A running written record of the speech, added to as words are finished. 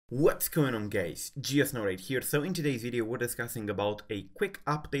What's going on, guys? GeoSnow right here. So in today's video we're discussing about a quick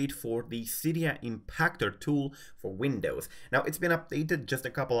update for the Cydia Impactor tool for Windows. Now it's been updated just a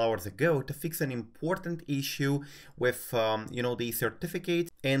couple hours ago to fix an important issue with the certificates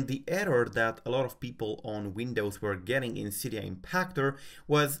and the error that a lot of people on Windows were getting in Cydia Impactor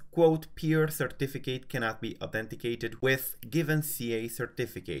was, quote, peer certificate cannot be authenticated with given CA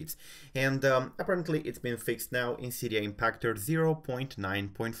certificates. And apparently it's been fixed now in Cydia Impactor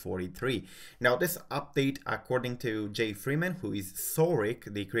 0.9.43. Now this update, according to Jay Freeman, who is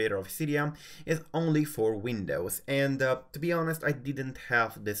Saurik, the creator of Cydia, is only for Windows. And to be honest, I didn't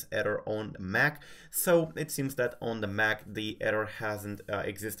have this error on Mac, so it seems that on the Mac the error hasn't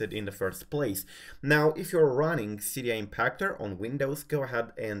existed in the first place. Now if you're running Cydia Impactor on Windows, go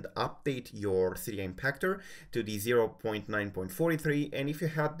ahead and update your Cydia Impactor to the 0.9.43, and if you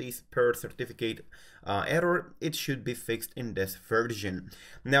had this per certificate error, it should be fixed in this version.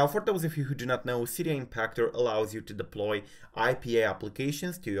 Now, for those of you who do not know, Cydia Impactor allows you to deploy IPA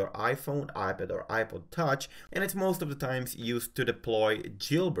applications to your iPhone, iPad, or iPod Touch, and it's most of the times used to deploy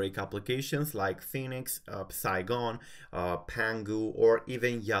jailbreak applications like Phoenix, Saigon, Pangu, or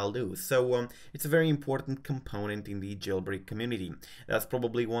even Yalu. So it's a very important component in the jailbreak community. That's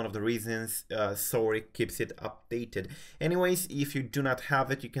probably one of the reasons Saurik keeps it updated. Anyways, if you do not have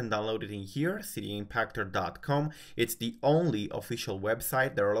it, you can download it in here, cydiaimpactor.com. It's the only official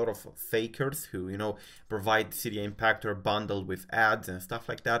website. There are a lot of fakers who, provide Cydia Impactor bundled with ads and stuff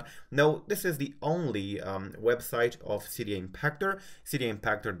like that. No, this is the only website of Cydia Impactor,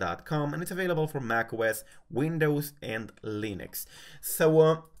 cydiaimpactor.com, and it's available for macOS, Windows, and Linux.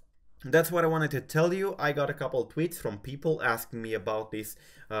 So that's what I wanted to tell you. I got a couple tweets from people asking me about this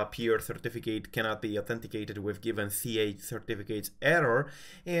peer certificate cannot be authenticated with given CA certificates error,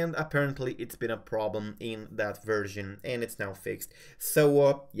 and apparently it's been a problem in that version and it's now fixed.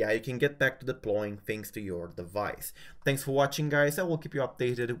 So yeah, you can get back to deploying things to your device. Thanks for watching, guys. I will keep you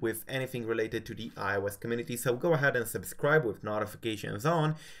updated with anything related to the iOS community, so go ahead and subscribe with notifications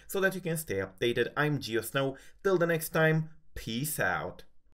on so that you can stay updated. I'm GeoSnow. Till the next time, peace out.